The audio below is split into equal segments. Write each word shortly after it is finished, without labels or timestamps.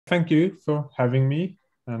thank you for having me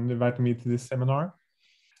and inviting me to this seminar.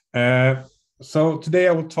 Uh, so today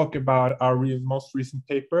I will talk about our most recent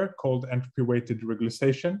paper called Entropy-Weighted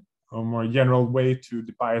Regularization, a more general way to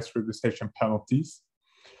Debias regularization penalties.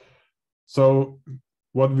 So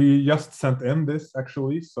what we just sent in this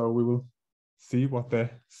actually, so we will see what they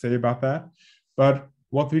say about that. But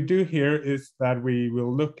what we do here is that we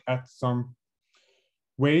will look at some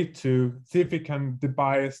way to see if we can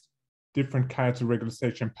debias different kinds of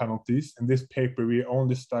regularization penalties. In this paper, we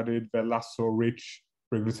only studied the Lasso rich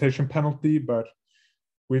regularization penalty, but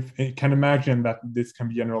we can imagine that this can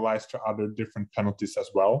be generalized to other different penalties as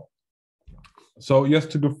well. So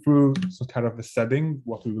just to go through some kind of a setting,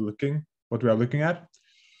 what we are looking at.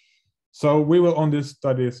 So we will only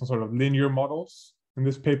study some sort of linear models in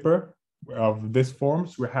this paper of this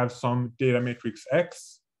forms. We have some data matrix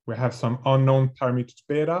X, we have some unknown parameters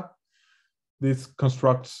beta. This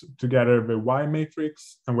constructs together the Y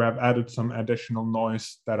matrix, and we have added some additional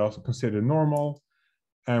noise that are considered normal,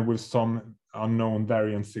 and with some unknown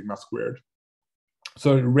variance sigma squared.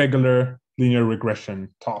 So regular linear regression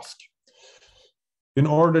task. In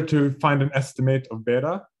order to find an estimate of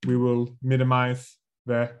beta, we will minimize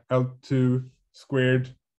the L2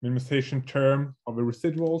 squared minimization term of the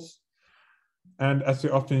residuals. And as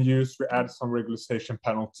we often use, we add some regularization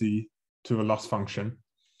penalty to the loss function,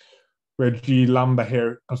 where G lambda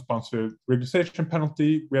here corresponds to regularization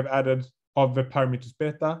penalty. We have added of the parameters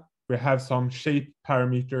beta. We have some shape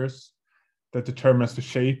parameters that determines the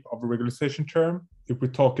shape of a regularization term. If we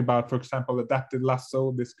talk about, for example, adapted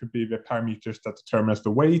lasso, this could be the parameters that determines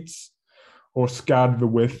the weights, or SCAD, the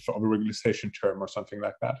width of a regularization term, or something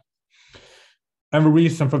like that. And the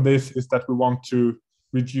reason for this is that we want to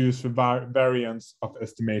reduce the variance of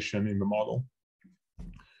estimation in the model.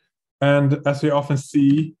 And as we often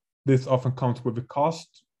see, this often comes with a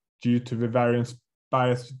cost due to the variance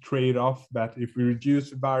bias trade-off, that if we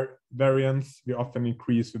reduce the variance, we often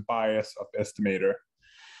increase the bias of the estimator.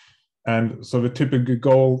 And so the typical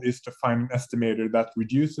goal is to find an estimator that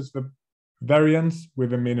reduces the variance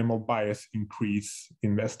with a minimal bias increase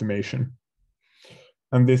in the estimation.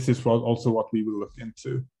 And this is also what we will look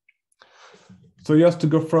into. So just to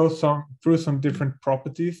go through some different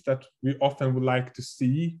properties that we often would like to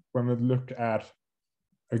see when we look at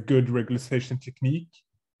a good regularization technique.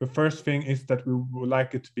 The first thing is that we would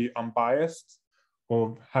like it to be unbiased,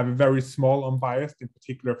 or have a very small unbiased, in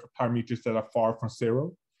particular for parameters that are far from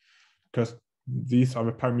zero, because these are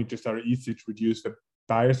the parameters that are easy to reduce the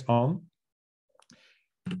bias on.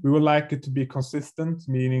 We would like it to be consistent,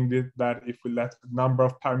 meaning that if we let the number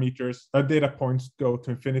of parameters, data points go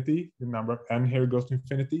to infinity, the number of n here goes to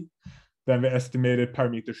infinity, then the estimated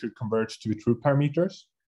parameter should converge to the true parameters.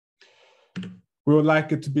 We would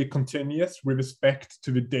like it to be continuous with respect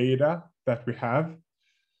to the data that we have.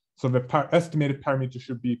 So the estimated parameter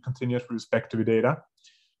should be continuous with respect to the data.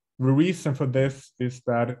 The reason for this is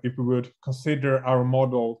that if we would consider our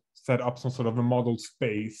model set up some sort of a model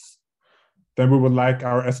space, then we would like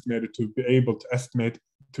our estimator to be able to estimate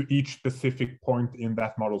to each specific point in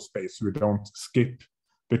that model space, so we don't skip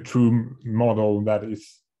the true model that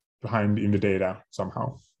is behind in the data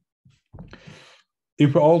somehow.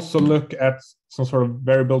 If we also look at some sort of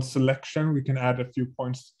variable selection, we can add a few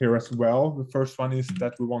points here as well. The first one is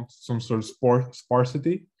that we want some sort of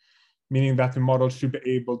sparsity, meaning that the model should be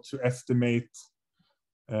able to estimate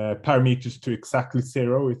parameters to exactly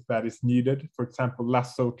zero if that is needed. For example,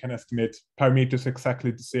 Lasso can estimate parameters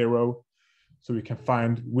exactly to zero, so we can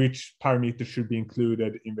find which parameters should be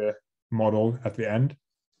included in the model at the end.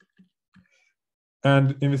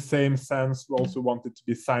 And in the same sense, we also want it to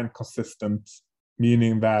be sign consistent,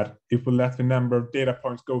 meaning that if we let the number of data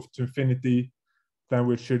points go to infinity, then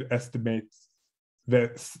we should estimate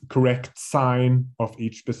the correct sign of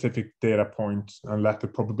each specific data point and let the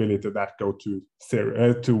probability of that go to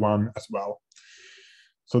 1 as well,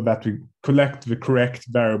 so that we collect the correct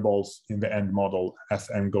variables in the end model as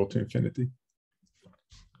n go to infinity.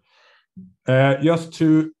 Just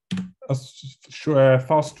to show a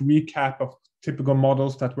fast recap of typical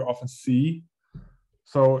models that we often see.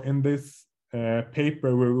 So in this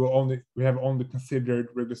paper, we have only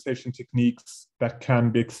considered regularization techniques that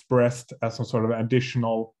can be expressed as some sort of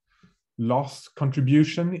additional loss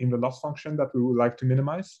contribution in the loss function that we would like to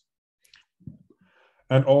minimize.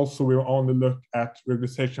 And also we will only look at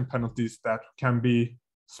regularization penalties that can be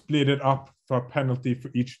splitted up for a penalty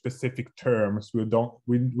for each specific term. So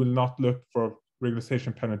we will not look for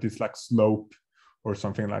regularization penalties like slope or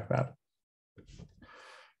something like that.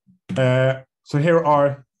 So here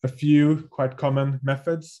are a few quite common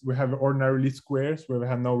methods. We have ordinary least squares where we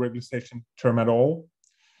have no regularization term at all.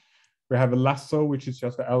 We have a Lasso, which is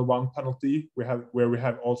just the L1 penalty. Where we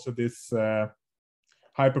have also this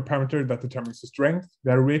hyperparameter that determines the strength.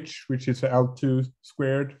 We have Rich, which is a L2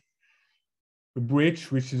 squared. The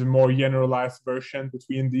Bridge, which is a more generalized version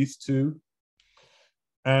between these two.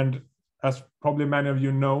 And as probably many of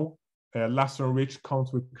you know, Lasso and Rich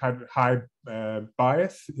comes with kind of high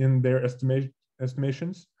bias in their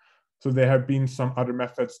estimations. So there have been some other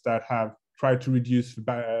methods that have tried to reduce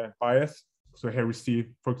bias. So here we see,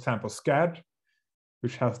 for example, SCAD,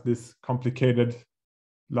 which has this complicated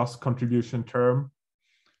loss contribution term.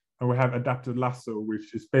 And we have adapted Lasso,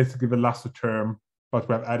 which is basically the Lasso term, but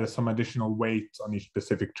we have added some additional weight on each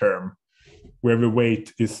specific term, where the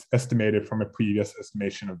weight is estimated from a previous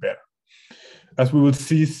estimation of beta. As we will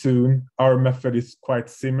see soon, our method is quite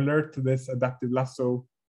similar to this adaptive Lasso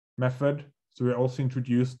method. So we also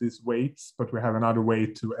introduced these weights, but we have another way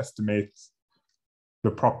to estimate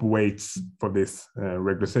the proper weights for these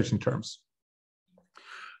regularization terms.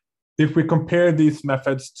 If we compare these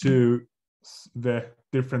methods to the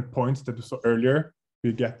different points that we saw earlier,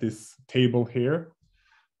 we get this table here,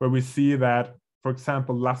 where we see that, for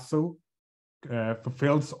example, Lasso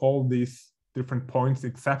fulfills all these different points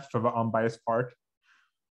except for the unbiased part.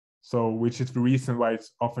 So, which is the reason why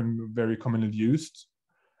it's often very commonly used.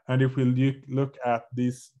 And if we look at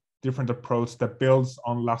these different approach that builds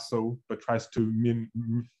on Lasso but tries to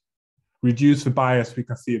reduce the bias, we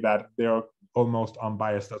can see that they are almost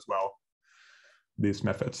unbiased as well, these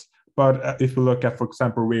methods. But if we look at, for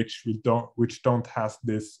example, Rich, which don't have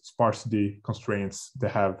this sparsity constraints, they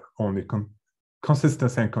have only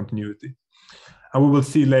consistency and continuity. And we will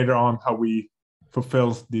see later on how we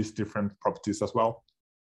fulfill these different properties as well.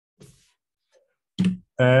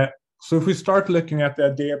 So if we start looking at the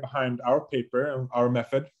idea behind our paper and our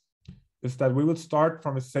method, is that we will start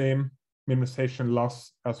from the same minimization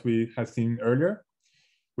loss as we had seen earlier,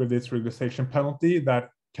 with this regularization penalty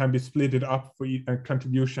that can be split up for a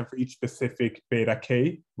contribution for each specific beta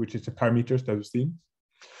k, which is the parameters that we've seen.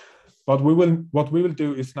 But what we will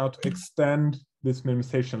do is now to extend this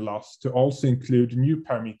minimization loss to also include new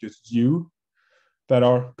parameters u that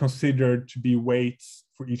are considered to be weights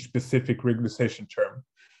for each specific regularization term.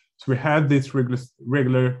 So we had this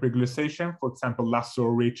regular regularization, for example, Lasso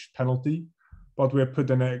or Rich penalty, but we have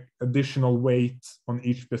put an additional weight on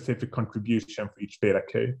each specific contribution for each beta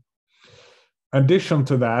k. In addition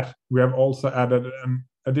to that, we have also added an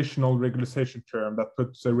additional regularization term that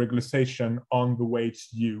puts a regularization on the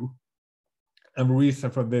weights u. And the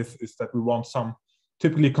reason for this is that we want some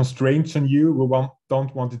typically constraints on u. We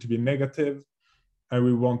don't want it to be negative, and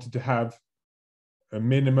we want it to have a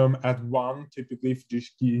minimum at 1, typically for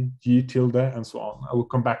g tilde, and so on. I will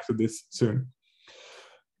come back to this soon.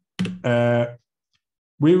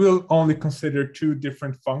 We will only consider 2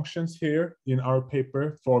 different functions here in our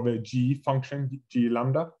paper for the g function, g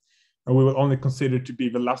lambda. And we will only consider to be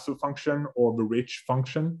the Lasso function or the Rich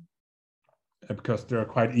function, because they're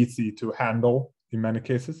quite easy to handle in many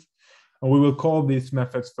cases. And we will call these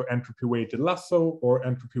methods for entropy-weighted Lasso or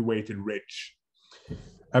entropy-weighted Rich.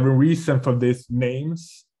 And the reason for these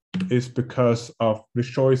names is because of the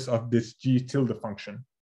choice of this g tilde function.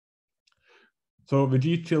 So the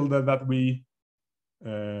g tilde that we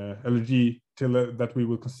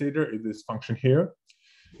will consider is this function here.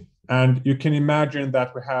 And you can imagine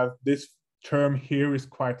that we have this term here is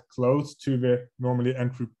quite close to the normally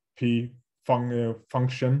entropy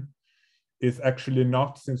function. Is actually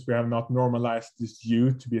not, since we have not normalized this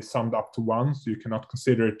u to be summed up to 1, so you cannot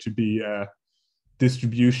consider it to be a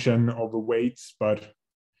distribution of the weights, but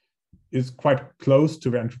is quite close to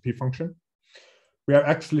the entropy function. We have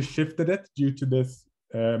actually shifted it due to this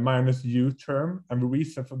minus u term, and the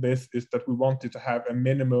reason for this is that we wanted to have a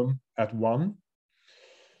minimum at 1.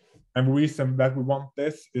 And the reason that we want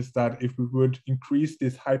this is that if we would increase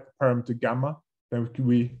this hyperparameter gamma, then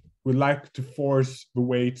we would like to force the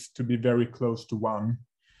weights to be very close to 1.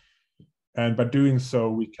 And by doing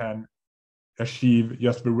so, we can achieve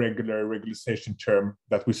just the regular regularization term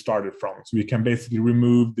that we started from. So we can basically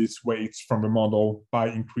remove these weights from the model by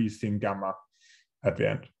increasing gamma at the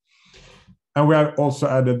end. And we have also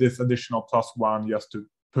added this additional +1 just to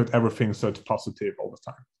put everything so it's positive all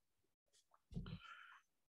the time.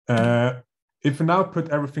 If we now put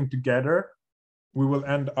everything together, we will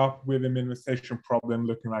end up with a minimization problem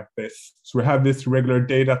looking like this. So we have this regular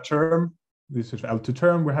data term, this is L2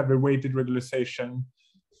 term, we have a weighted regularization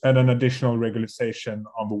and an additional regularization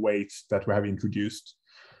on the weights that we have introduced.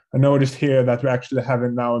 And notice here that we actually have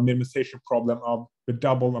now a minimization problem of the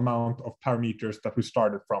double amount of parameters that we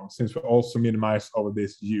started from, since we also minimize over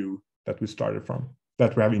this u that we started from,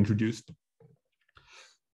 that we have introduced.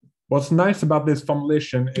 What's nice about this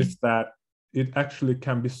formulation is that it actually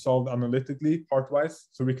can be solved analytically partwise.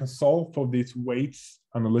 So we can solve for these weights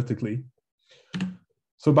analytically.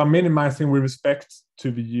 So by minimizing with respect to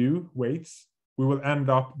the U weights, we will end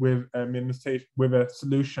up with a minimization with a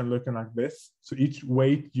solution looking like this. So each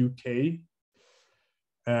weight UK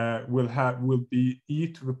will be e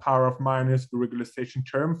to the power of minus the regularization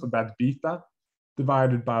term for that beta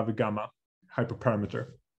divided by the gamma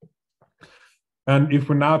hyperparameter. And if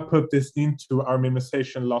we now put this into our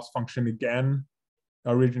minimization loss function again,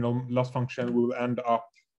 our original loss function will end up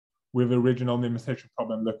with the original minimization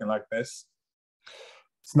problem looking like this.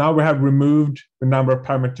 So now we have removed the number of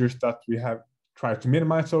parameters that we have tried to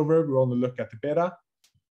minimize over. We only look at the beta.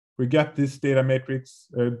 We get this data matrix,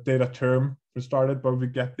 data term for started, but we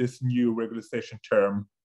get this new regularization term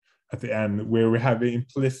at the end where we have the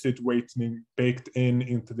implicit weighting baked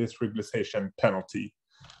into this regularization penalty,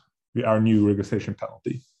 our new regularization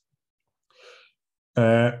penalty.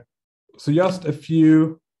 So just a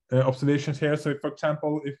few observations here. So for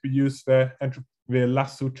example, if we use the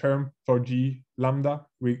Lasso term for G lambda,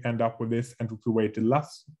 we end up with this entropy weighted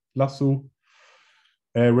Lasso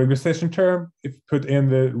regularization term. If we put in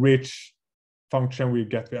the rich function, we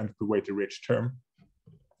get the entropy weighted rich term.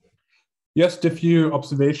 Just a few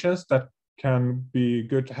observations that can be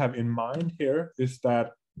good to have in mind here is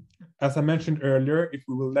that, as I mentioned earlier, if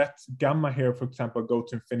we will let gamma here, for example, go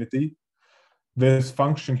to infinity, this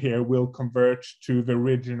function here will converge to the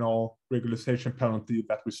original regularization penalty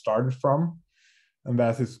that we started from. And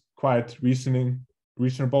that is quite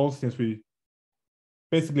reasonable since we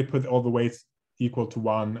basically put all the weights equal to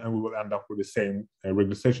 1 and we will end up with the same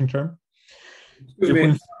regularization term.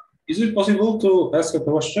 Is it possible to ask a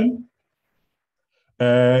question?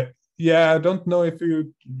 Yeah, I don't know if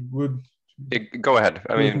you would. Go ahead.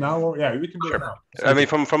 I mean, now, or, yeah, we can do sure. it now. I mean,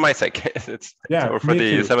 from my sake, or for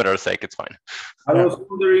the seminar's sake, it's fine. I was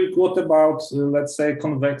wondering, what about, let's say,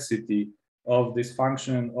 convexity of this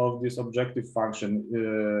function, of this objective function?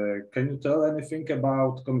 Can you tell anything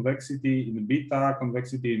about convexity in beta,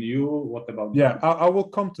 convexity in U? What about that? I will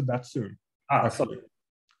come to that soon. Sorry.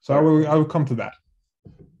 So I will come to that.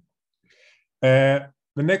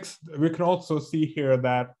 The next, we can also see here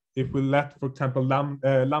that if we let, for example,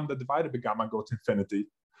 lambda divided by gamma go to infinity,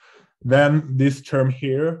 then this term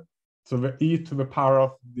here, so the e to the power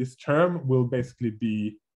of this term will basically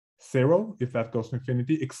be 0 if that goes to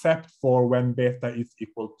infinity, except for when beta is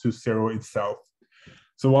equal to 0 itself.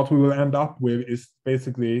 So what we will end up with is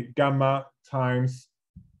basically gamma times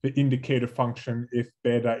the indicator function if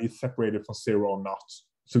beta is separated from 0 or not.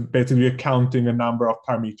 So basically we're counting a number of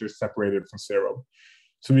parameters separated from 0.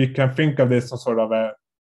 So we can think of this as sort of a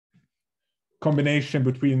combination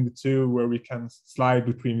between the two where we can slide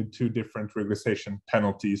between the two different regularization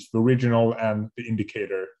penalties, the original and the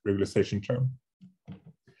indicator regularization term.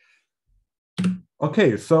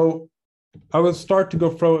 Okay, so I will start to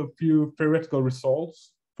go through a few theoretical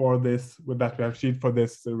results for this, with that we have achieved for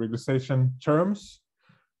this regularization terms.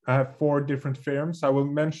 I have 4 different theorems. I will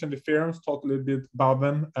mention the theorems, talk a little bit about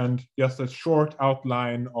them, and just a short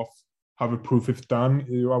outline of how the proof is done.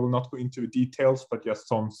 I will not go into the details, but just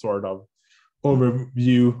some sort of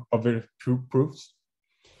overview of the proofs.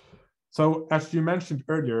 So as you mentioned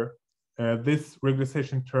earlier, this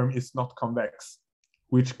regularization term is not convex,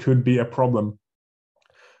 which could be a problem.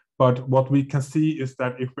 But what we can see is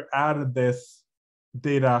that if we add this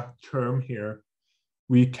data term here,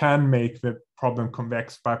 we can make the problem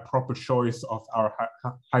convex by proper choice of our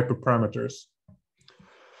hyperparameters.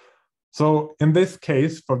 So in this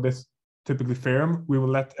case, for this typical theorem, we will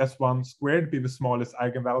let S1 squared be the smallest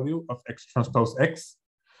eigenvalue of X transpose X.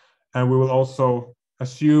 And we will also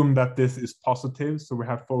assume that this is positive, so we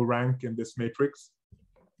have full rank in this matrix.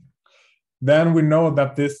 Then we know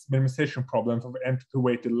that this minimization problem of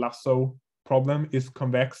entropy-weighted Lasso problem is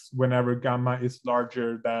convex whenever gamma is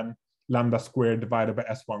larger than lambda squared divided by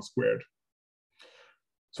S1 squared.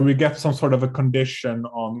 So we get some sort of a condition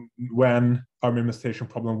on when our minimization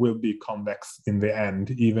problem will be convex in the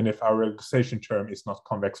end, even if our regularization term is not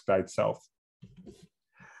convex by itself.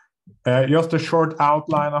 Just a short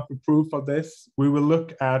outline of the proof of this. We will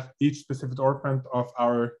look at each specific orphan of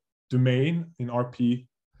our domain in RP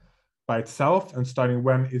by itself and starting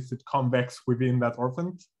when is it convex within that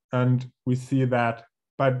orphan. And we see that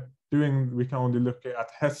by doing, we can only look at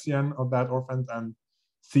Hessian of that orphan and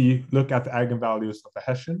look at the eigenvalues of the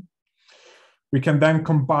Hessian. We can then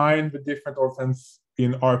combine the different orphans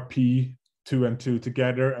in RP 2 and 2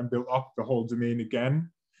 together and build up the whole domain again.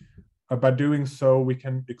 By doing so, we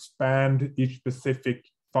can expand each specific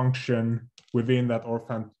function within that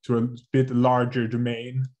orphan to a bit larger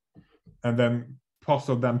domain. And then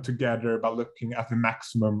puzzle them together by looking at the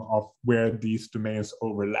maximum of where these domains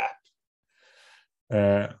overlap.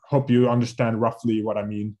 Hope you understand roughly what I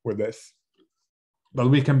mean with this. But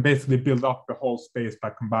we can basically build up the whole space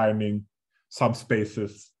by combining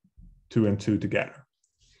subspaces 2 and 2 together.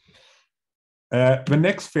 The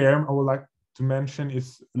next theorem I would like to mention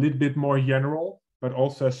is a little bit more general, but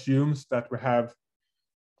also assumes that we have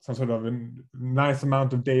some sort of a nice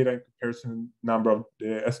amount of data in comparison number of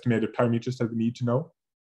the estimated parameters that we need to know.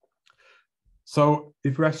 So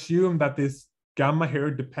if we assume that this gamma here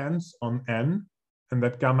depends on n, and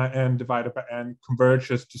that gamma n divided by n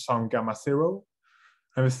converges to some gamma 0,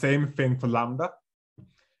 and the same thing for lambda.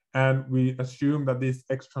 And we assume that this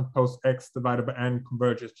x transpose x divided by n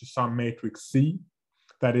converges to some matrix C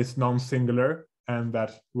that is non-singular, and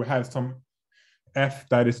that we have some f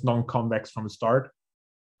that is non-convex from the start.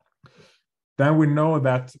 Then we know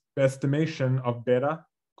that the estimation of beta,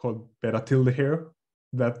 called beta tilde here,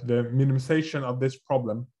 that the minimization of this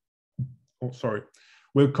problem,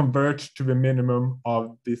 will converge to the minimum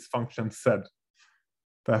of this function z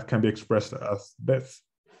that can be expressed as this,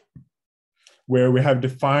 where we have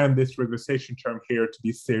defined this regularization term here to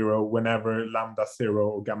be 0 whenever lambda 0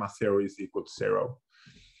 or gamma 0 is equal to 0.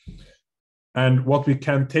 And what we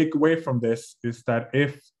can take away from this is that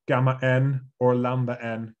if gamma n or lambda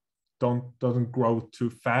n doesn't grow too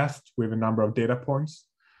fast with a number of data points,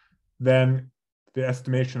 then the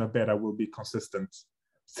estimation of beta will be consistent,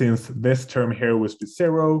 since this term here will be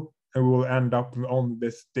 0, and we will end up on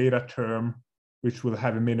this data term, which will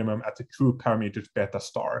have a minimum at the true parameters beta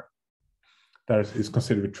star. That is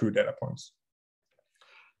considered true data points.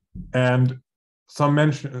 And some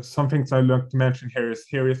things I'd like to mention here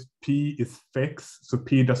is P is fixed, so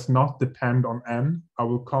P does not depend on n. I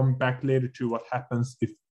will come back later to what happens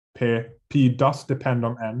if P does depend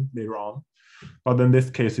on n later on, but in this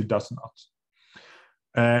case it does not.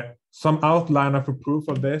 Some outline of a proof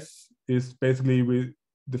of this is basically we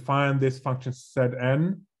define this function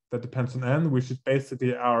Zn that depends on n, which is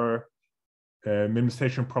basically our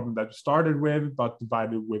minimization problem that we started with, but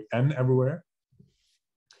divided with n everywhere.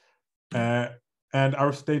 And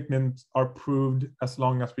our statements are proved as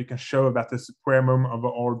long as we can show that the supremum of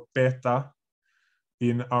our beta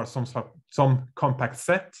in our some compact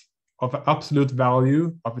set of an absolute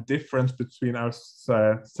value of a difference between our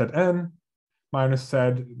Zn minus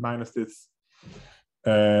Z minus this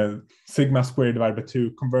sigma squared divided by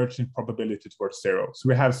 2 converging probability towards 0. So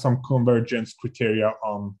we have some convergence criteria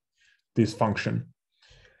on this function.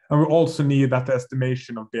 And we also need that the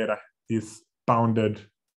estimation of beta is bounded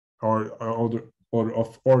or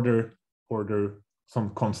order some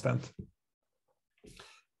constant.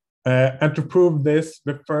 And to prove this,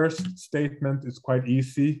 the first statement is quite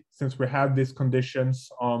easy. Since we have these conditions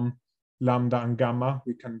on lambda and gamma,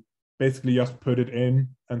 we can basically just put it in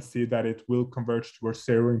and see that it will converge towards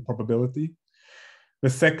 0 in probability. The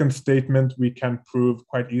second statement we can prove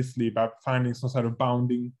quite easily by finding some sort of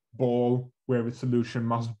bounding ball where the solution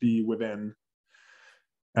must be within.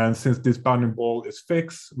 And since this bounding ball is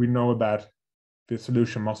fixed, we know that the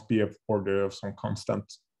solution must be of order of some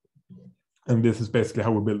constant. And this is basically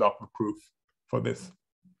how we build up a proof for this.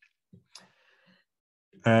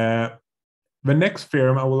 The next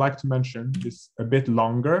theorem I would like to mention is a bit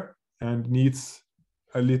longer and needs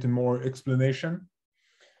a little more explanation.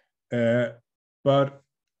 But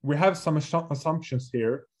we have some assumptions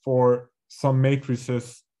here for some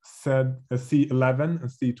matrices C11 and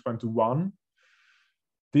C21.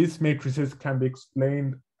 These matrices can be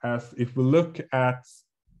explained as if we look at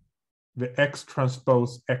the X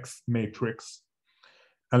transpose X matrix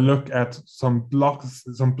and look at some block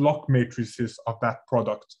matrices of that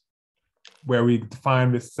product, where we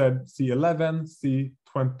define the C11,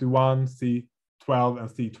 C21, C12, and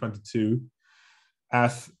C22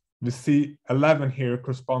 as the C11 here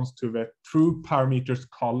corresponds to the true parameters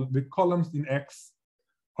column, the columns in X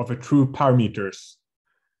of a true parameters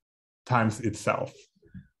times itself.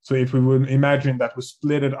 So if we would imagine that we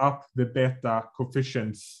split it up the beta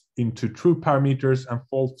coefficients into true parameters and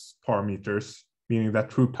false parameters, meaning that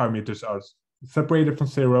true parameters are separated from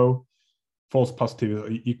 0, false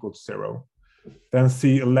positivity equal to 0. Then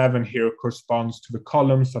C11 here corresponds to the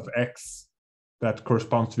columns of X that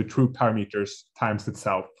corresponds to the true parameters times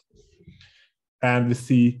itself. And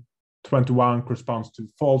the C21 corresponds to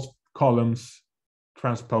false columns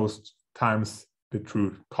transposed times the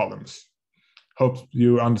true columns. Hope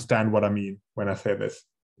you understand what I mean when I say this.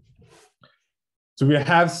 So we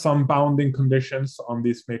have some bounding conditions on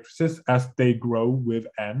these matrices as they grow with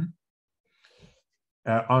n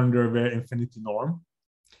under the infinity norm.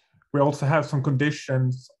 We also have some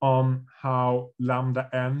conditions on how lambda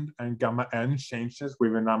n and gamma n changes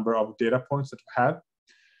with a number of data points that we have.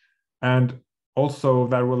 And also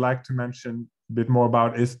that I would like to mention a bit more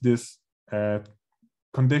about is this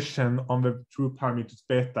condition on the true parameters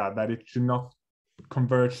beta, that it should not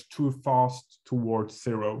converge too fast towards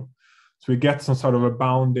zero. So we get some sort of a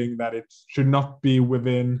bounding that it should not be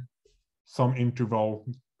within some interval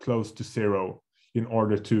close to zero in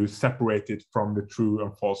order to separate it from the true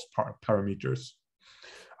and false parameters.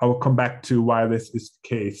 I will come back to why this is the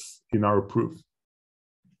case in our proof.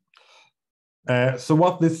 So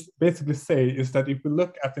what this basically says is that if we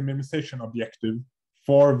look at the minimization objective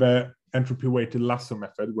for the entropy-weighted Lasso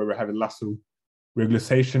method, where we have a Lasso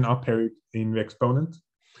regularization up here in the exponent,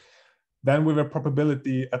 then with a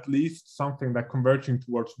probability at least something that converging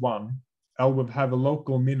towards 1, L will have a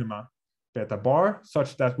local minima beta bar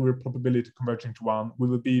such that with a probability converging to 1, we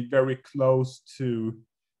will be very close to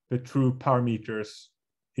the true parameters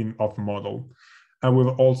of the model. And we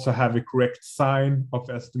will also have a correct sign of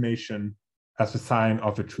estimation as a sign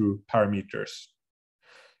of the true parameters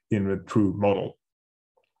in the true model.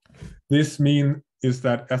 This means is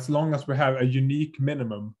that as long as we have a unique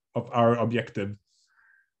minimum of our objective,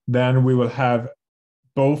 then we will have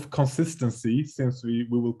both consistency, since we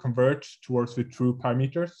will converge towards the true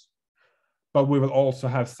parameters, but we will also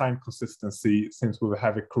have sign consistency, since we will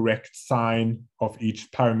have a correct sign of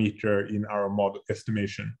each parameter in our model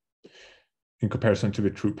estimation in comparison to the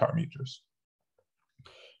true parameters.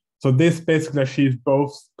 So this basically achieves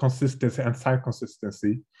both consistency and sign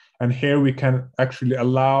consistency. And here we can actually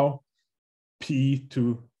allow P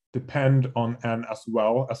to depend on N as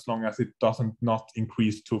well, as long as it doesn't not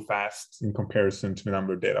increase too fast in comparison to the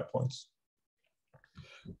number of data points.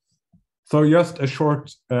 So just a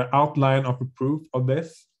short outline of a proof of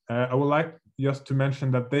this. I would like just to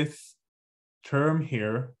mention that this term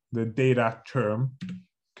here, the data term,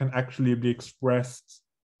 can actually be expressed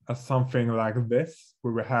as something like this,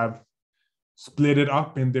 where we have split it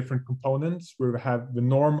up in different components, where we have the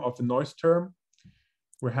norm of the noise term.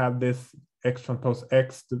 We have this x transpose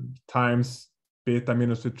x times beta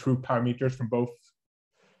minus the true parameters from both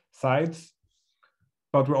sides.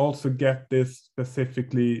 But we also get this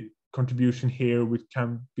specifically contribution here, which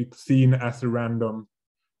can be seen as a random,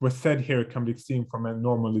 what's said here can be seen from a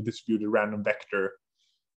normally distributed random vector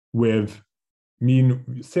with mean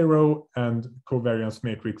 0 and covariance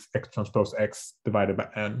matrix x transpose x divided by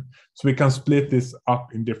n. So we can split this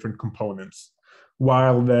up in different components,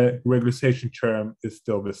 while the regularization term is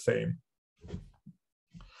still the same.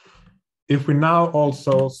 If we now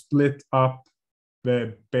also split up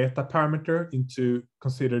the beta parameter into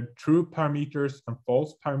considered true parameters and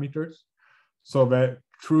false parameters, so the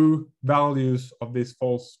true values of these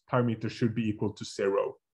false parameters should be equal to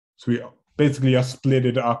 0. So we basically just split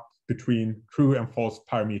it up between true and false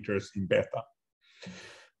parameters in beta.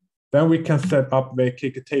 Then we can set up the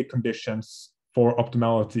KKT conditions for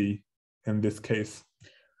optimality in this case,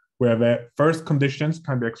 where the first conditions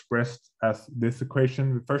can be expressed as this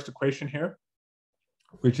equation, the first equation here,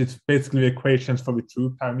 which is basically equations for the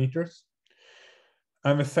true parameters.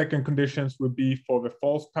 And the second conditions would be for the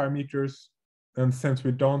false parameters. And since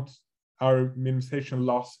our minimization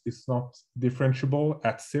loss is not differentiable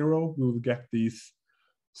at 0, we will get these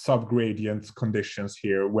subgradient conditions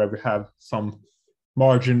here, where we have some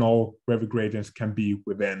marginal where the gradients can be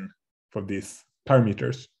within for these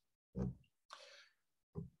parameters.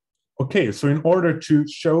 Okay, so in order to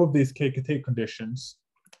show these KKT conditions,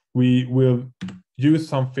 we will use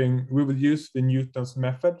the Newton's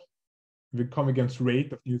method, the convergence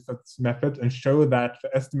rate of Newton's method, and show that the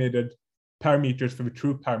estimated parameters for the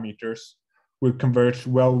true parameters will converge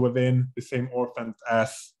well within the same orphan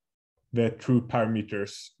as the true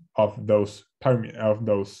parameters of those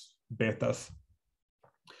betas.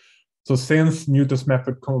 So since Newton's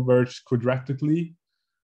method converges quadratically,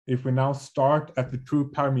 if we now start at the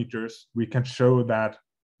true parameters, we can show that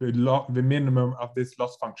the minimum of this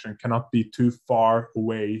loss function cannot be too far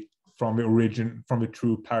away from the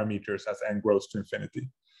true parameters as n grows to infinity.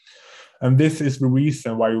 And this is the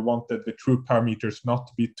reason why we wanted the true parameters not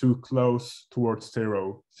to be too close towards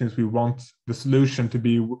 0, since we want the solution to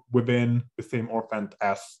be within the same orphan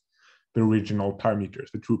as the original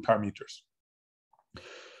parameters, the true parameters.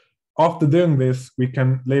 After doing this, we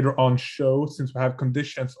can later on show, since we have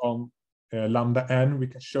conditions on lambda n, we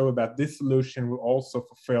can show that this solution will also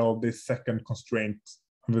fulfill this second constraint,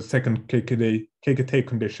 the second KKT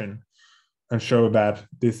condition, and show that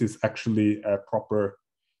this is actually a proper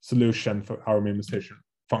solution for our minimization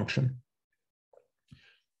function.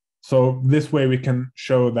 So this way we can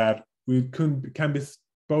show that we can be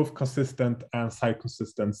both consistent and side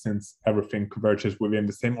consistent, since everything converges within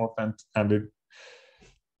the same orthent, and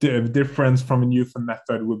the difference from a Newton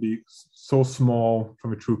method will be so small from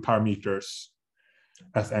the true parameters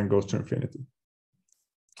as n goes to infinity.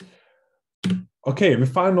 Okay,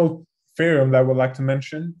 the final theorem that I would like to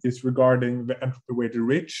mention is regarding the entropy-weighted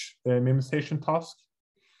ridge minimization task,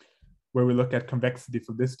 where we look at convexity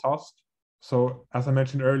for this task. So as I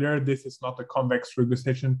mentioned earlier, this is not a convex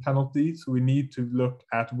regularization penalty, so we need to look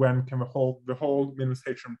at when can the whole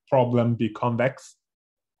minimization problem be convex.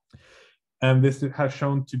 And this has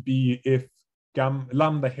shown to be if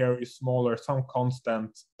lambda here is smaller, some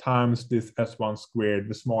constant times this S1 squared,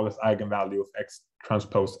 the smallest eigenvalue of X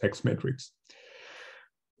transpose X matrix.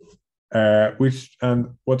 And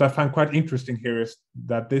what I find quite interesting here is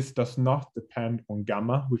that this does not depend on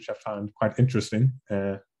gamma, which I found quite interesting.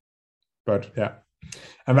 But yeah,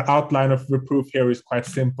 and the outline of the proof here is quite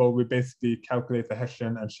simple. We basically calculate the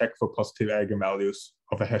Hessian and check for positive eigenvalues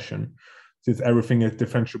of a Hessian. Since everything is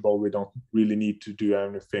differentiable, we don't really need to do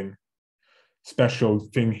anything special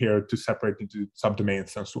thing here to separate into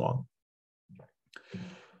subdomains and so on.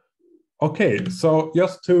 Okay, so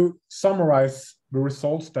just to summarize the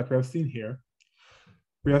results that we have seen here,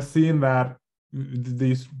 we have seen that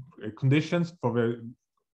these conditions for the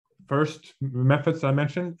first methods I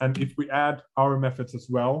mentioned, and if we add our methods as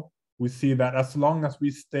well, we see that as long as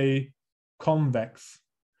we stay convex,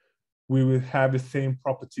 we will have the same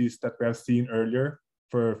properties that we have seen earlier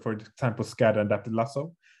for example, scatter and adapted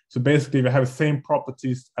lasso. So basically, we have the same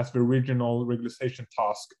properties as the original regularization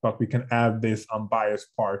task, but we can add this unbiased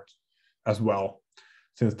part as well,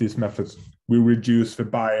 since these methods will reduce the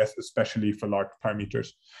bias, especially for large parameters.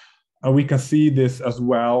 And we can see this as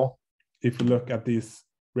well if we look at these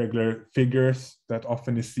regular figures that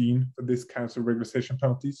often is seen for these kinds of regularization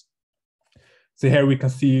penalties. So here we can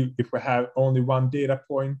see if we have only one data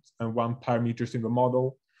point and one parameters in the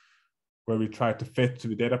model, where we try to fit to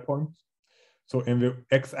the data point. So in the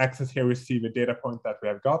x-axis here, we see the data point that we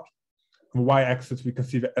have got. On the y-axis, we can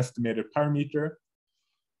see the estimated parameter.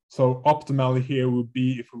 So optimally here would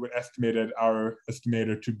be if we would estimate our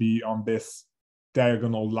estimator to be on this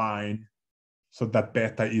diagonal line, so that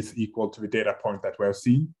beta is equal to the data point that we have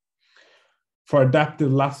seen. For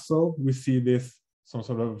adapted lasso, we see this some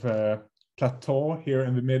sort of plateau here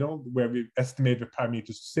in the middle, where we estimate the parameters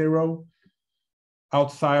to 0.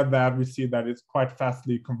 Outside that, we see that it's quite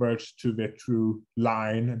fastly converged to the true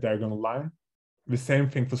line, a diagonal line. The same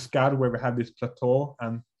thing for scatter, where we have this plateau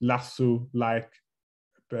and lasso-like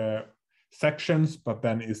sections, but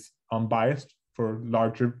then is unbiased for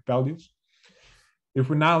larger values. If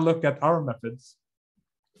we now look at our methods,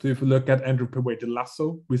 so if we look at entropy-weighted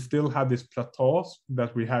lasso, we still have these plateaus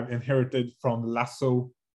that we have inherited from lasso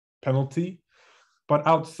penalty. But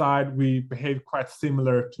outside, we behave quite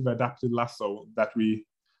similar to the adapted lasso, that we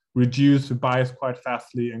reduce the bias quite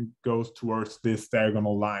fastly and goes towards this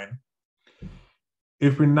diagonal line.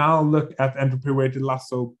 If we now look at entropy-weighted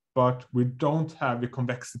lasso, but we don't have the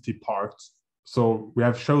convexity part, so we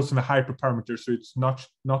have chosen the hyperparameter, so it's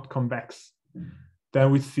not convex,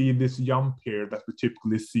 then we see this jump here that we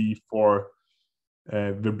typically see for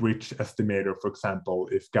the bridge estimator, for example,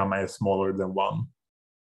 if gamma is smaller than 1.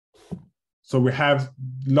 So we have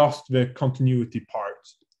lost the continuity part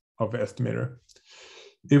of the estimator.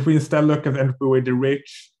 If we instead look at entropy-weighted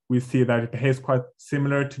ridge, we see that it behaves quite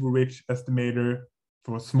similar to the ridge estimator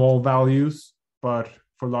for small values, but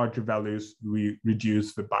for larger values, we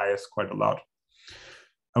reduce the bias quite a lot.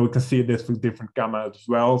 And we can see this with different gamma as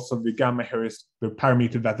well. So the gamma here is the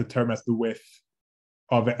parameter that determines the width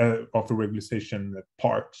of the regularization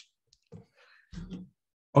part.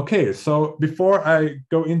 Okay, so before I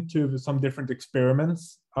go into some different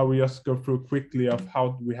experiments, I will just go through quickly of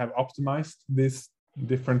how we have optimized these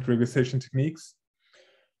different regularization techniques.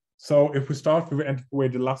 So if we start with the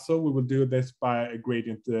entropy-weighted lasso, we will do this by a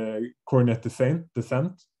gradient coordinate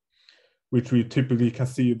descent, which we typically can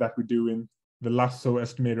see that we do in the lasso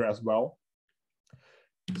estimator as well.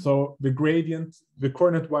 So the gradient, the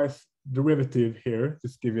coordinate-wise derivative here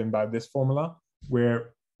is given by this formula,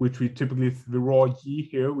 which we typically, the raw g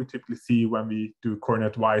here, we typically see when we do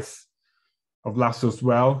coordinate-wise of lasso as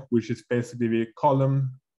well, which is basically the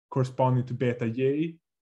column corresponding to beta j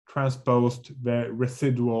transposed the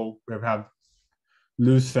residual, we have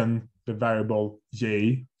loosened the variable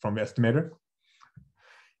j from the estimator.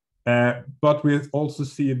 But we also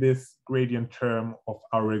see this gradient term of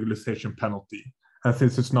our regularization penalty. And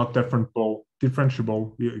since it's not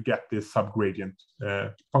differentiable, we get this subgradient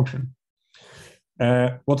function.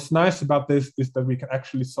 What's nice about this is that we can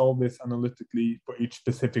actually solve this analytically for each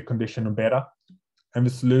specific condition of beta. and the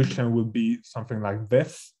solution will be something like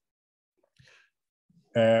this,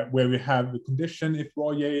 where we have the condition: if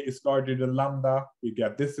rho y is larger than lambda, we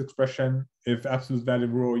get this expression. If absolute value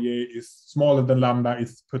of rho y is smaller than lambda,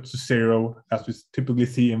 it's put to 0, as we typically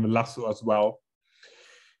see in the Lasso as well.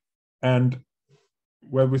 And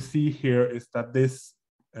what we see here is that this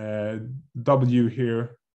W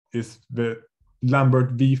here is the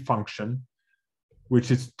Lambert V function, which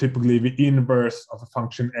is typically the inverse of a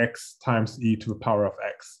function x times e to the power of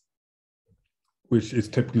x, which is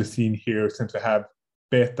typically seen here since we have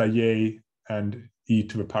beta y and e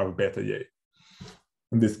to the power of beta y.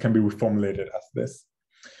 And this can be reformulated as this.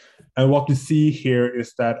 And what we see here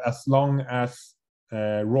is that as long as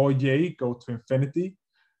rho y go to infinity,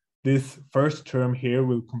 this first term here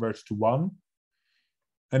will converge to 1.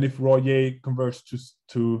 And if rho y converges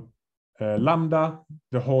to lambda,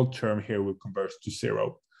 the whole term here will converge to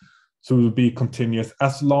 0. So it will be continuous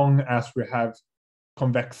as long as we have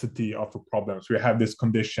convexity of the problems. We have this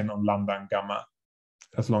condition on lambda and gamma,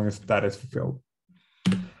 as long as that is fulfilled.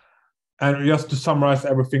 And just to summarize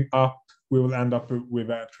everything up, we will end up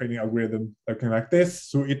with a training algorithm looking like this.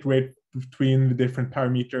 So iterate between the different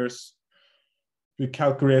parameters. We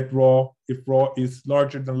calculate rho. If rho is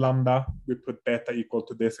larger than lambda, we put beta equal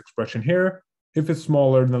to this expression here. If it's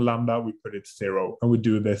smaller than lambda, we put it 0. And we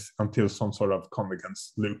do this until some sort of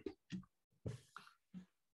convergence loop.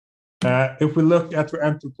 If we look at the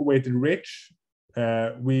entropy-weighted ridge,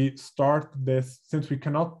 we start this, since we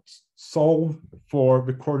cannot solve for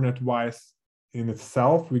the coordinate-wise in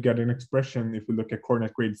itself, we get an expression if we look at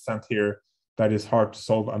coordinate gradient here that is hard to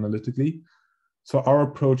solve analytically. So our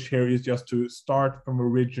approach here is just to start from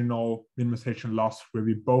original minimization loss, where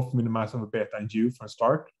we both minimize over beta and u from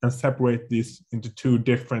start, and separate these into 2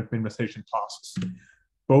 different minimization tasks,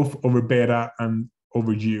 both over beta and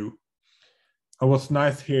over u. And what's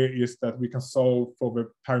nice here is that we can solve for the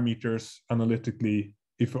parameters analytically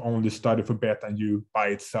if we only study for beta and u by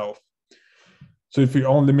itself. So if we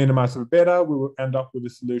only minimize over beta, we will end up with a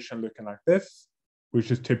solution looking like this, which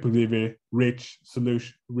is typically the rich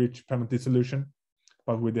penalty solution,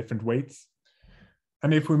 but with different weights.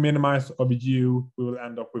 And if we minimize over u, we will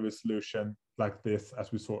end up with a solution like this,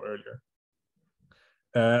 as we saw earlier.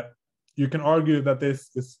 You can argue that this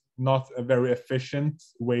is not a very efficient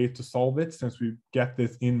way to solve it, since we get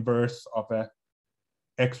this inverse of a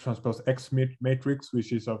x transpose x matrix,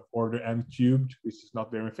 which is of order n cubed, which is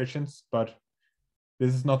not very efficient. But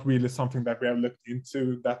this is not really something that we have looked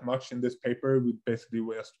into that much in this paper. We basically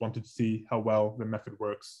just wanted to see how well the method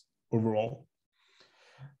works overall.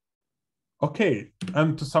 Okay,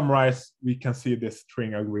 and to summarize, we can see this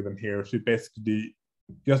string algorithm here. So basically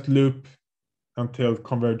just loop until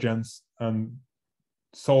convergence and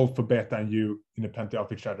solve for beta and u independently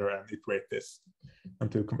of each other and iterate this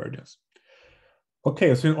until convergence.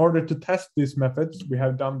 Okay, so in order to test these methods, we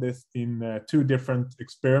have done this in 2 different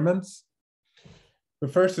experiments. The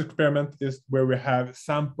first experiment is where we have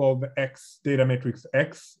sampled the X data matrix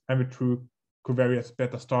X and the true covariance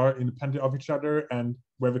beta star independent of each other, and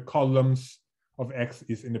where the columns of X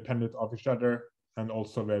is independent of each other, and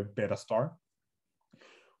also the beta star.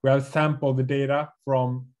 We have sampled the data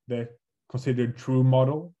from the considered true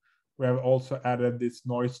model. We have also added this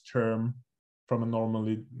noise term from a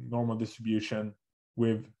normal distribution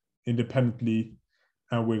with independently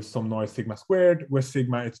and with some noise sigma squared, where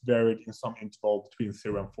sigma is varied in some interval between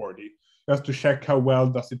 0 and 40, just to check how well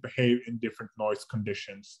does it behave in different noise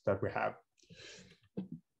conditions that we have.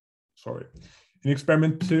 Sorry. In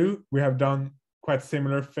experiment 2, we have done quite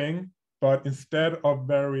similar thing, but instead of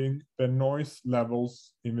varying the noise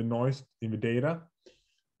levels in the data,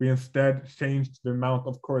 we instead changed the amount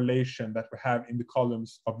of correlation that we have in the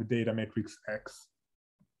columns of the data matrix X.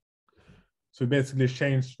 So we basically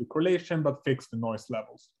changed the correlation, but fixed the noise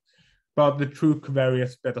levels. But the true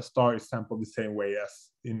covariance beta star is sampled the same way as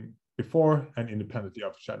in before and independently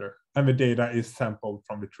of each other. And the data is sampled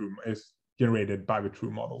from is generated by the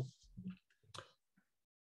true model.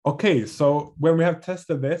 Okay, so when we have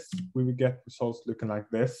tested this, we will get results looking like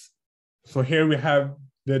this. So here we have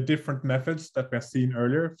the different methods that we have seen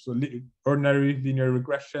earlier. So ordinary linear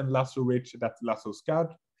regression, Lasso ridge, that's Lasso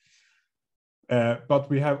SCAD. But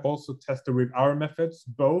we have also tested with our methods,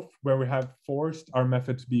 both where we have forced our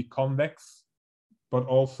method to be convex, but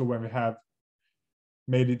also when we have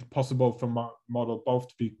made it possible for model both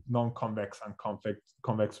to be non-convex and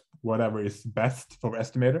convex, whatever is best for the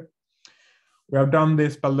estimator. We have done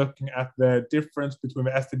this by looking at the difference between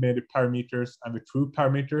the estimated parameters and the true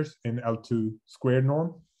parameters in L2 squared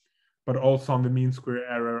norm, but also on the mean square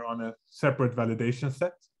error on a separate validation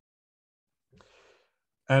set.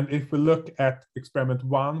 And if we look at experiment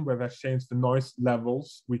 1, where they changed the noise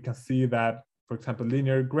levels, we can see that, for example,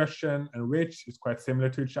 linear regression and ridge is quite similar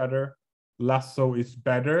to each other. Lasso is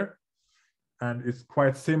better, and it's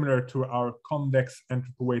quite similar to our convex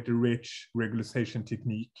entropy-weighted ridge regularization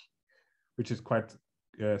technique, which is quite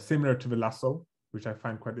similar to the Lasso, which I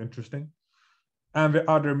find quite interesting. And the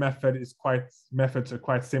other methods are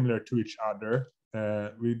quite similar to each other.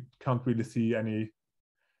 We can't really see any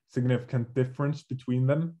significant difference between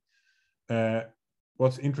them.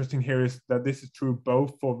 What's interesting here is that this is true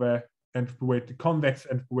both for the entropy-weighted convex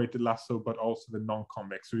entropy-weighted Lasso, but also the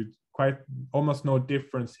non-convex. So it's quite almost no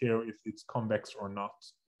difference here if it's convex or not,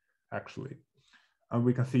 actually. And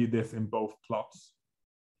we can see this in both plots.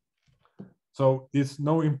 So it's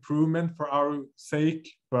no improvement for our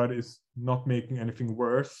sake, but it's not making anything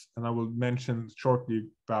worse. And I will mention shortly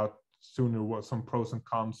about sooner what some pros and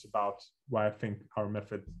cons about why I think our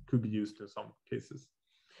method could be used in some cases.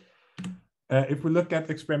 If we look at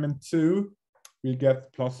experiment 2, we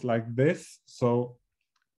get plots like this. So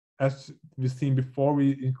as we've seen before,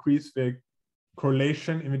 we increase the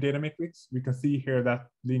correlation in the data matrix. We can see here that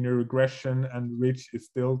linear regression and ridge is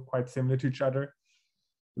still quite similar to each other.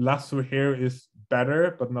 Lasso here is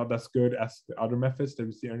better, but not as good as the other methods that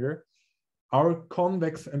we see earlier. Our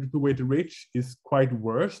convex entropy-weighted ridge is quite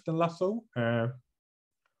worse than Lasso.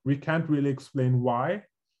 We can't really explain why.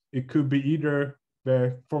 It could be either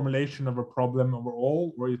the formulation of a problem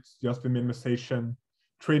overall, or it's just a minimization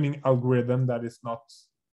training algorithm that is not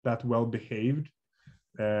that well behaved.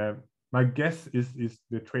 My guess is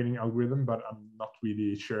the training algorithm, but I'm not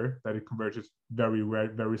really sure that it converges very, very,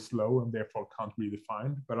 very slow and therefore can't really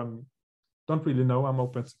find. But I don't really know. I'm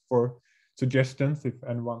open for suggestions if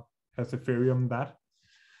anyone has a theory on that.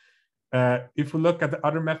 If we look at the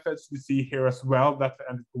other methods, we see here as well that the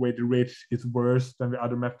entropy-weighted ridge is worse than the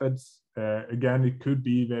other methods. Again, it could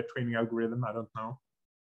be the training algorithm, I don't know.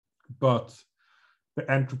 But the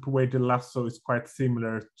entropy-weighted Lasso is quite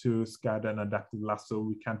similar to SCADA and adaptive Lasso.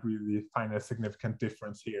 We can't really find a significant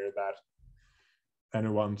difference here that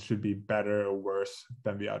anyone should be better or worse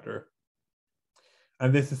than the other.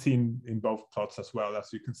 And this is seen in both plots as well,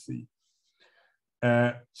 as you can see.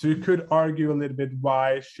 So you could argue a little bit,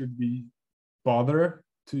 why should we bother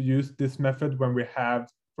to use this method when we have,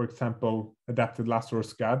 for example, adaptive Lasso or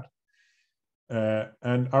SCAD?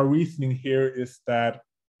 And our reasoning here is that,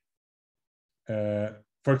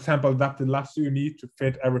 for example, adaptive Lasso, you need to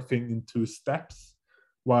fit everything in 2 steps,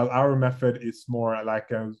 while our method is more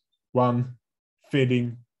like a one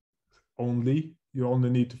fitting only. You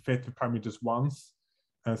only need to fit the parameters once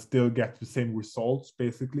and still get the same results,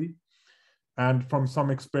 basically. And from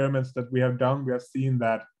some experiments that we have done, we have seen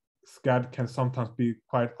that SCAD can sometimes be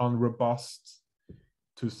quite unrobust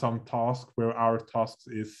to some tasks, where our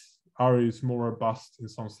is more robust in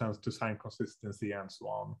some sense to sign consistency and so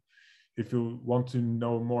on. If you want to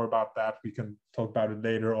know more about that, we can talk about it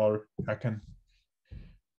later, or I can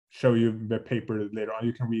show you the paper later on.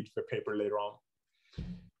 You can read the paper later on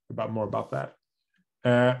about more about that.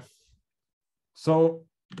 So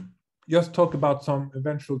just talk about some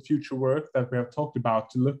eventual future work that we have talked about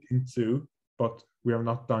to look into, but we have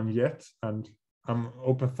not done yet. And I'm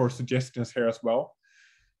open for suggestions here as well.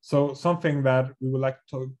 So something that we would like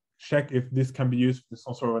to check if this can be used in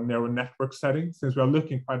some sort of a neural network setting. Since we are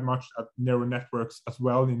looking quite much at neural networks as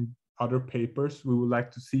well in other papers, we would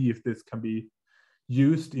like to see if this can be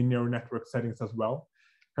used in neural network settings as well.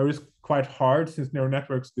 It is quite hard, since neural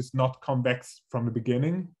networks is not convex from the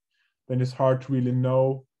beginning. Then it's hard to really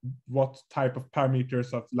know what type of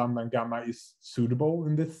parameters of lambda and gamma is suitable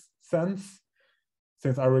in this sense.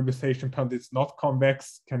 Since our regularization penalty is not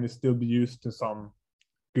convex, can it still be used in some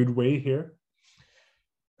good way here?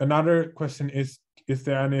 Another question is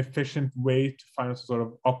there an efficient way to find sort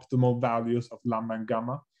of optimal values of lambda and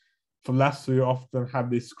gamma? For Lasso, you often have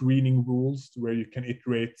these screening rules where you can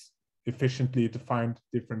iterate efficiently to find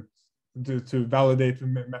different, to validate the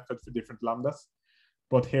method for different lambdas.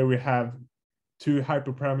 But here we have 2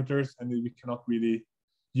 hyperparameters, and we cannot really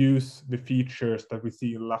use the features that we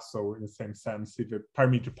see in Lasso in the same sense. If the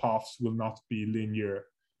parameter paths will not be linear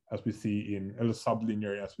as we see in, or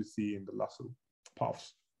sublinear as we see in the Lasso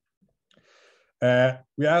paths.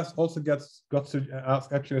 We also got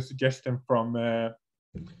actually a suggestion from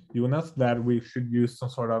Jonas that we should use some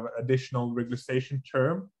sort of additional regularization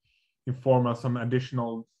term in form of some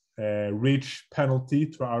additional ridge penalty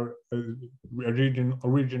to our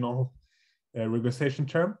original regularization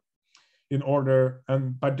term.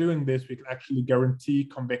 And by doing this, we can actually guarantee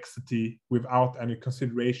convexity without any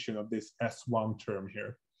consideration of this S1 term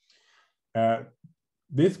here.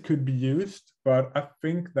 This could be used, but I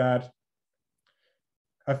think that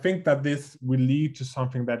I think that this will lead to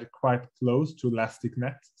something that is quite close to elastic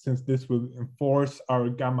net, since this will enforce our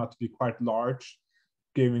gamma to be quite large,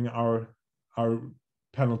 giving our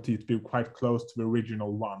penalty to be quite close to the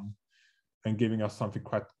original one, and giving us something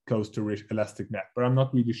quite close to elastic net. But I'm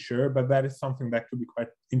not really sure, but that is something that could be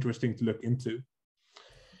quite interesting to look into.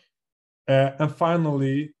 And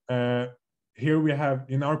finally, here we have,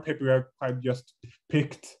 in our paper, we have quite just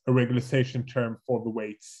picked a regularization term for the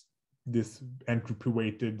weights, this entropy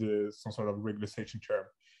weighted, some sort of regularization term.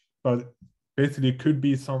 But basically it could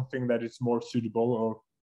be something that is more suitable, or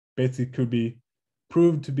basically could be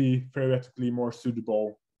proved to be theoretically more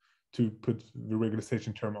suitable to put the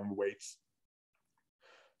regularization term on the weights.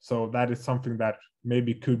 So that is something that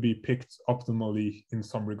maybe could be picked optimally in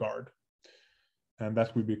some regard. And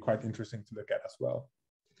that would be quite interesting to look at as well.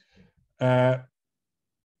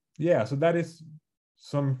 Yeah, so that is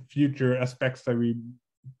some future aspects that we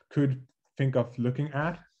could think of looking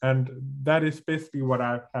at. And that is basically what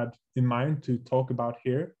I had in mind to talk about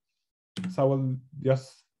here. So I will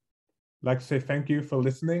just like to say thank you for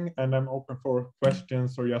listening, and I'm open for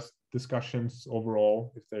questions or just discussions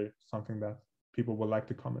overall if there's something that people would like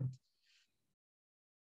to comment.